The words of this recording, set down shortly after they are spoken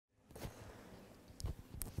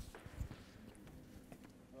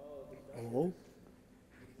Hello?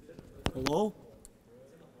 Hello?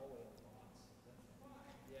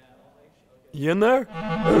 You in there?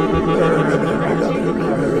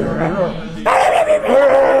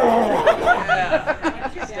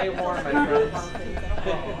 Stay warm, my friends.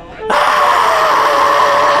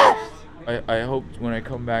 I hope when I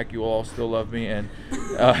come back you will all still love me and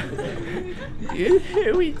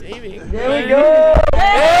here we leaving. There we go!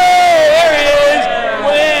 Hey, there he is!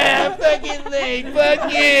 Wow, fucking thing,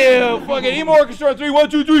 fuck you! Fucking Emo Orchestra, 3, 1,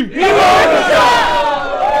 2, 3! Emo Orchestra!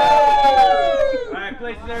 Alright,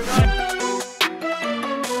 places everybody.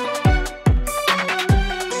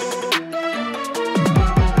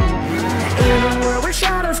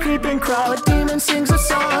 Shadows creeping, crawl, a demon sings a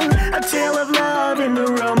song, a tale of love in the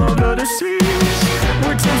realm of the deceased,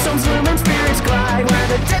 where tombstones loom and spirits glide, where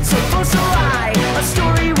the dead supposed to lie, a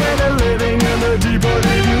story where the living and the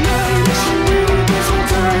departed unite. She waited this whole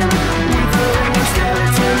time, with her own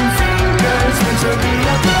skeleton fingers, meant to be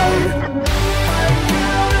a blade. A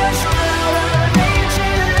foolish world of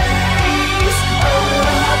ancient days, a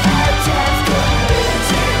world that death could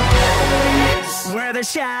live, where the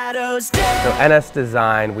shadows dance. So NS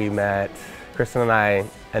Design, we met, Kristen and I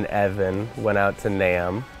and Evan went out to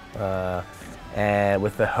NAMM and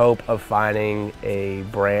with the hope of finding a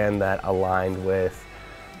brand that aligned with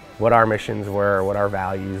what our missions were, what our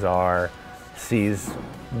values are, sees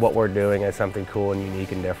what we're doing as something cool and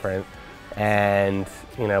unique and different. And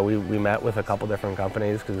you know, we met with a couple different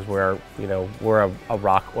companies because we're a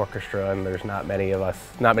rock orchestra and there's not many of us,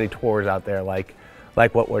 not many tours out there like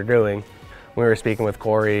what we're doing. When we were speaking with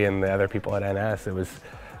Corey and the other people at NS, it was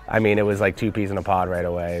like two peas in a pod right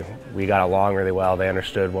away. We got along really well. They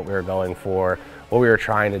understood what we were going for, what we were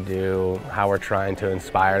trying to do, how we're trying to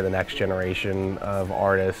inspire the next generation of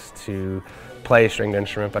artists to play a stringed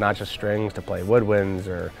instrument, but not just strings, to play woodwinds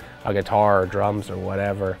or a guitar or drums or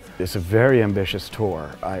whatever. It's a very ambitious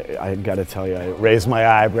tour. I got to tell you, I raised my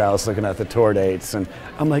eyebrows looking at the tour dates and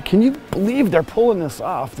I'm like, can you believe they're pulling this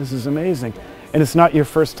off? This is amazing. And it's not your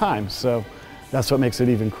first time, so that's what makes it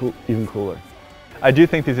even cooler. I do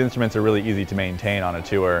think these instruments are really easy to maintain on a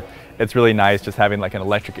tour. It's really nice just having like an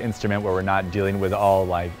electric instrument where we're not dealing with all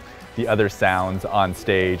like the other sounds on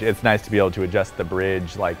stage. It's nice to be able to adjust the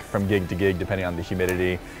bridge like from gig to gig depending on the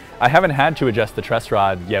humidity. I haven't had to adjust the truss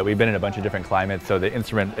rod yet. We've been in a bunch of different climates, so the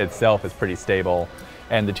instrument itself is pretty stable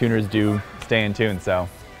and the tuners do stay in tune, so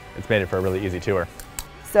it's made it for a really easy tour.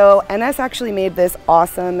 So NS actually made this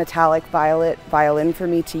awesome metallic violet violin for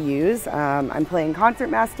me to use. I'm playing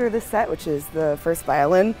Concertmaster this set, which is the first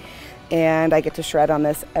violin, and I get to shred on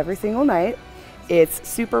this every single night. It's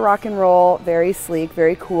super rock and roll, very sleek,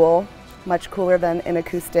 very cool, much cooler than an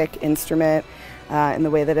acoustic instrument in the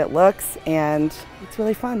way that it looks, and it's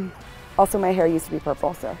really fun. Also, my hair used to be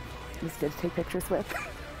purple, so it was good to take pictures with.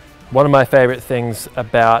 One of my favorite things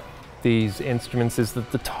about these instruments is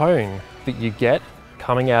that the tone that you get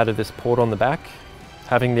coming out of this port on the back,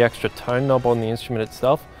 having the extra tone knob on the instrument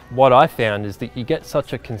itself. What I found is that you get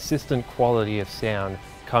such a consistent quality of sound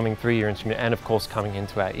coming through your instrument and of course coming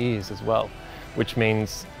into our ears as well, which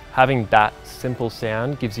means having that simple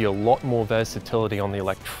sound gives you a lot more versatility on the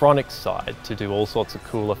electronic side to do all sorts of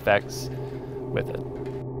cool effects with it.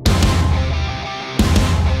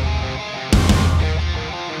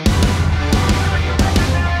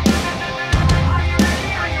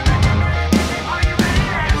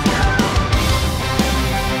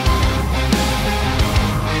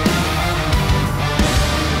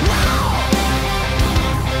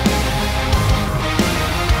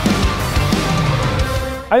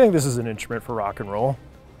 I think this is an instrument for rock and roll.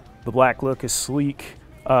 The black look is sleek.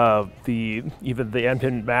 Even the end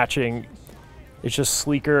pin matching, it's just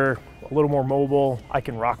sleeker, a little more mobile. I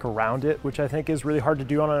can rock around it, which I think is really hard to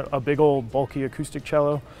do on a big old bulky acoustic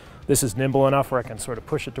cello. This is nimble enough where I can sort of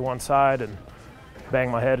push it to one side and bang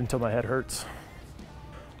my head until my head hurts.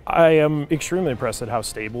 I am extremely impressed at how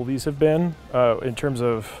stable these have been. In terms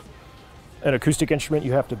of an acoustic instrument,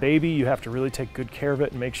 you have to baby, you have to really take good care of it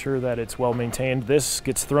and make sure that it's well maintained. This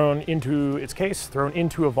gets thrown into its case, thrown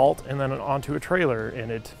into a vault and then onto a trailer,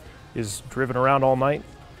 and it is driven around all night.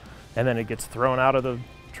 And then it gets thrown out of the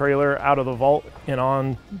trailer, out of the vault and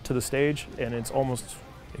on to the stage, and it's almost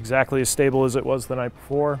exactly as stable as it was the night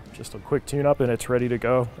before. Just a quick tune up and it's ready to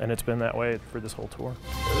go, and it's been that way for this whole tour.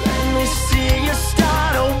 Let me see you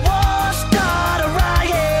start a war, start a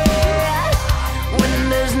riot. When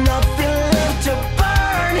there's nothing left to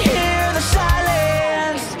burn, hear the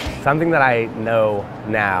silence. Something that I know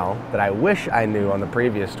now that I wish I knew on the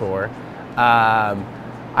previous tour,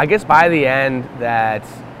 I guess by the end that,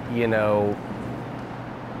 you know,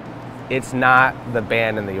 it's not the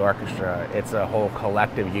band and the orchestra, it's a whole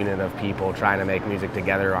collective unit of people trying to make music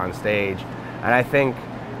together on stage. And I think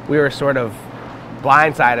we were sort of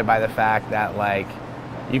blindsided by the fact that like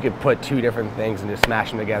you could put two different things and just smash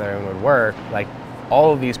them together and it would work. Like,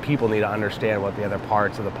 all of these people need to understand what the other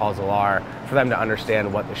parts of the puzzle are for them to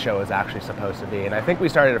understand what the show is actually supposed to be. And I think we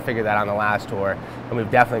started to figure that on the last tour, and we've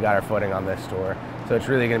definitely got our footing on this tour. So it's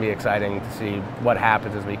really going to be exciting to see what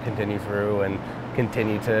happens as we continue through and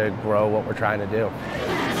continue to grow what we're trying to do.